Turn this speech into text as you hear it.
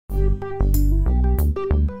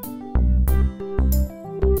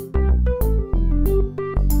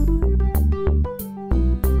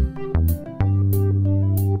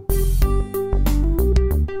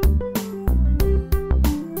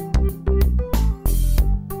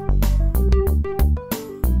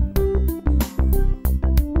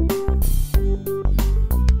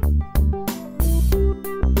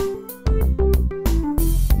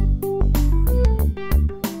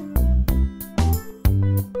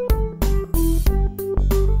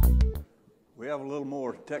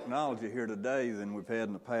Technology here today than we've had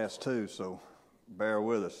in the past too, so bear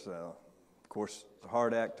with us. Of course, it's a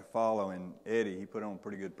hard act to follow, and Eddie, he put on a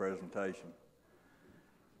pretty good presentation.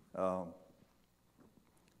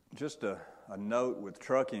 Just a note with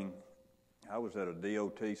trucking, I was at a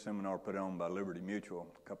DOT seminar put on by Liberty Mutual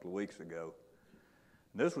a couple of weeks ago.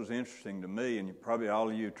 This was interesting to me, and probably all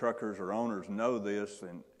of you truckers or owners know this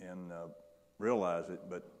and realize it,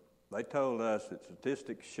 but they told us that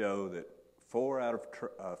statistics show that 4 out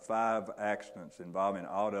of 5 accidents involving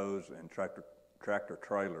autos and tractor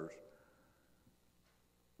trailers,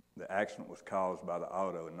 the accident was caused by the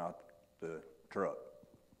auto and not the truck.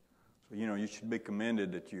 So, you know, you should be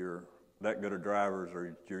commended that you're that good of drivers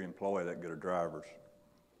or your employee that good of drivers.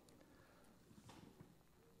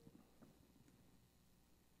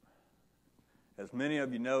 As many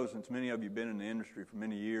of you know, since many of you have been in the industry for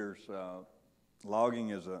many years, logging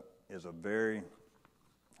is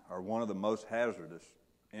one of the most hazardous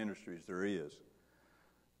industries there is.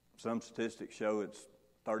 Some statistics show it's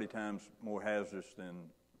 30 times more hazardous than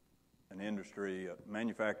an industry, a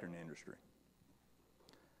manufacturing industry.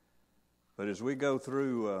 But as we go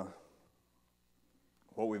through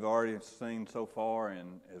what we've already seen so far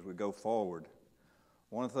and as we go forward,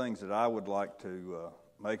 one of the things that I would like to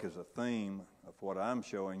make as a theme of what I'm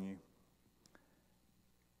showing you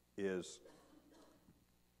is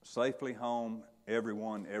safely home,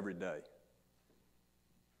 everyone, every day.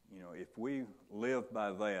 You know, if we live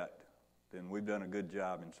by that, then we've done a good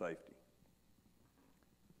job in safety.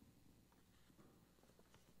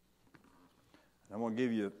 I'm going to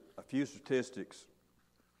give you a few statistics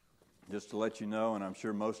just to let you know, and I'm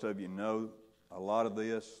sure most of you know a lot of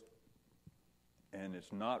this, and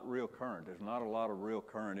it's not real current. There's not a lot of real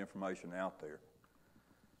current information out there.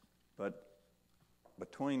 But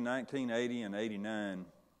between 1980 and 89,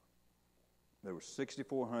 there were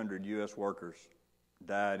 6,400 U.S. workers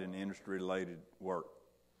died in industry-related work.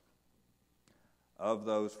 Of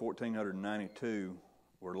those, 1,492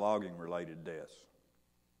 were logging-related deaths.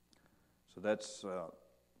 So that's a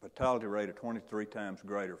fatality rate of 23 times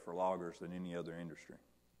greater for loggers than any other industry.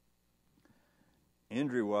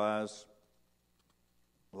 Injury-wise,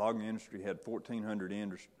 logging industry had 1,400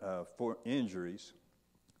 injuries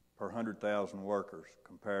per 100,000 workers,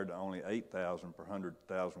 compared to only 8,000 per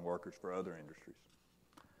 100,000 workers for other industries.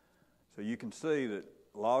 So you can see that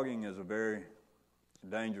logging is a very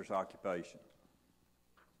dangerous occupation.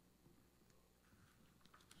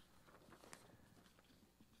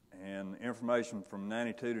 And information from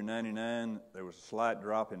 92 to 99, there was a slight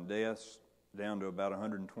drop in deaths, down to about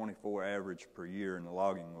 124 average per year in the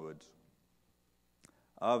logging woods.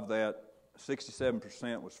 Of that,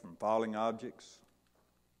 67% was from falling objects,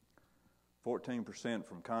 14%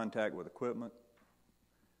 from contact with equipment,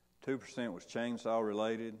 2% was chainsaw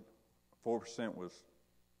related, 4% was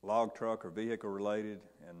log truck or vehicle related,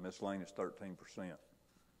 and miscellaneous 13%.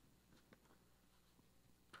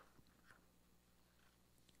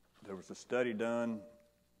 There was a study done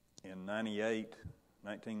in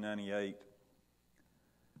 1998,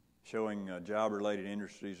 showing job-related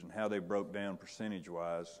industries and how they broke down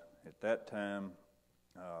percentage-wise. At that time,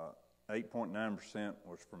 8.9%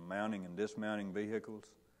 was from mounting and dismounting vehicles,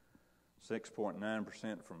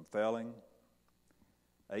 6.9% from felling,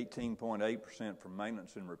 18.8% from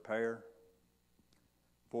maintenance and repair,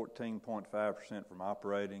 14.5% from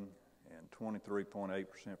operating, and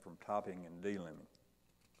 23.8% from topping and delimbing.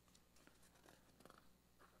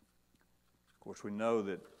 Of course, we know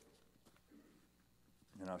that,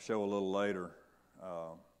 and I'll show a little later,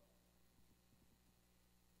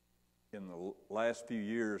 in the last few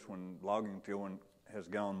years when logging has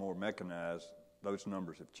gone more mechanized, those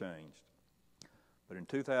numbers have changed. But in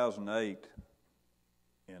 2008,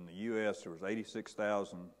 in the U.S., there was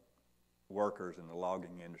 86,000 workers in the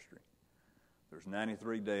logging industry. There's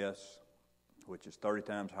 93 deaths, which is 30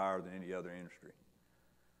 times higher than any other industry.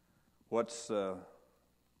 What's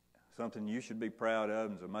something you should be proud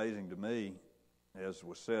of and is amazing to me, as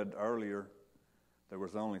was said earlier, there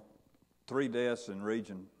was only 3 deaths in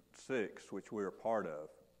Region 6, which we're a part of.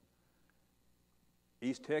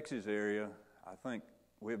 East Texas area, I think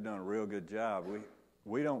we've done a real good job.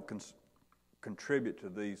 we don't contribute to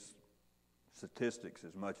these statistics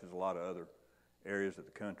as much as a lot of other areas of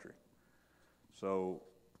the country. So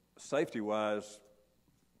safety-wise,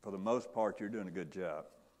 for the most part, you're doing a good job.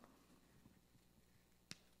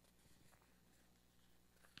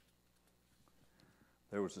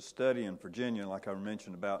 There was a study in Virginia, like I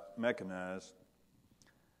mentioned, about mechanized.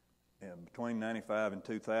 And between 1995 and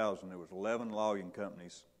 2000, there was 11 logging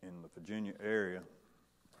companies in the Virginia area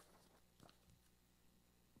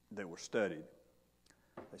that were studied.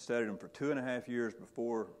 They studied them for 2.5 years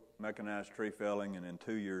before mechanized tree felling and then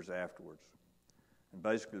 2 years afterwards. And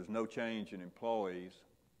basically, there's no change in employees.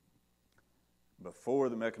 Before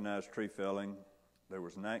the mechanized tree felling, there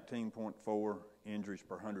was 19.4 injuries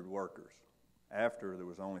per 100 workers. After, there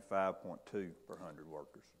was only 5.2 per 100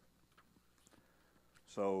 workers.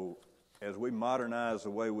 So as we modernize the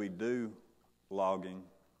way we do logging,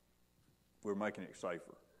 we're making it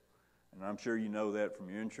safer. And I'm sure you know that from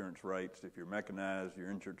your insurance rates. If you're mechanized, your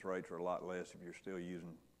insurance rates are a lot less if you're still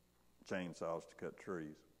using chainsaws to cut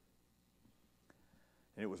trees.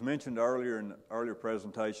 And it was mentioned earlier in the earlier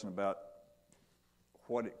presentation about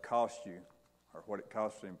what it costs you, or what it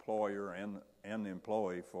costs the employer and the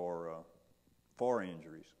employee for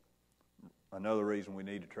injuries. Another reason we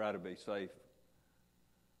need to try to be safe.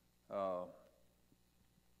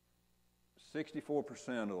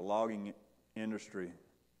 64% of the logging industry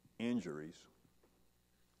injuries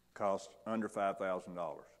cost under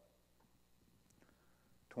 $5,000.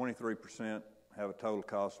 23% have a total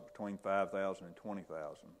cost of between $5,000 and $20,000,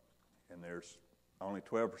 and there's only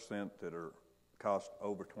 12% that are cost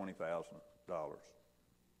over $20,000.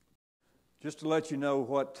 Just to let you know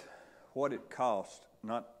what it costs,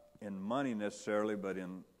 not in money necessarily, but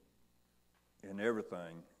in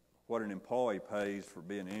everything, what an employee pays for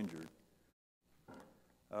being injured.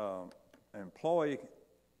 An employee,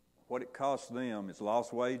 what it costs them is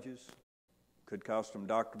lost wages, could cost them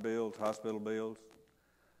doctor bills, hospital bills,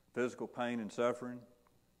 physical pain and suffering,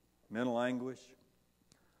 mental anguish,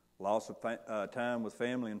 loss of time with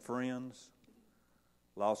family and friends,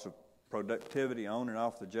 loss of productivity on and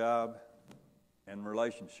off the job, and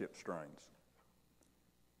relationship strains.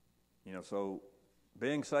 You know, so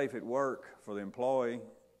being safe at work for the employee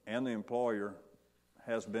and the employer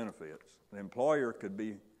has benefits. The employer could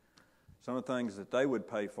be, some of the things that they would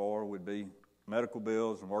pay for would be medical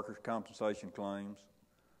bills and workers' compensation claims,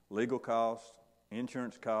 legal costs,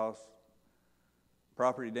 insurance costs,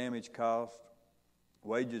 property damage costs,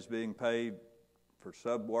 wages being paid for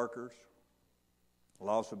sub-workers,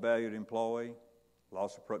 loss of valued employee,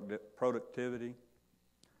 loss of productivity,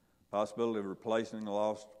 possibility of replacing a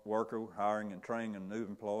lost worker, hiring and training a new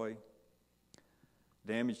employee,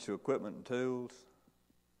 damage to equipment and tools,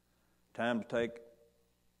 the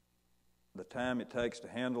time it takes to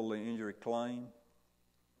handle the injury claim,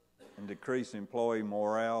 and decrease employee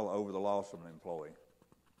morale over the loss of an employee.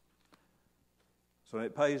 So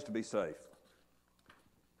it pays to be safe.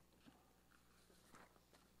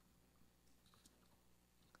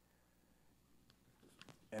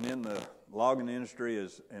 And in the logging industry,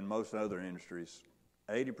 as in most other industries,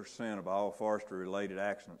 80% of all forestry-related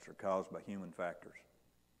accidents are caused by human factors.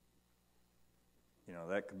 You know,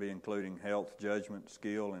 that could be including health, judgment,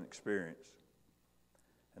 skill, and experience.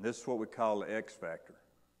 And this is what we call the X factor.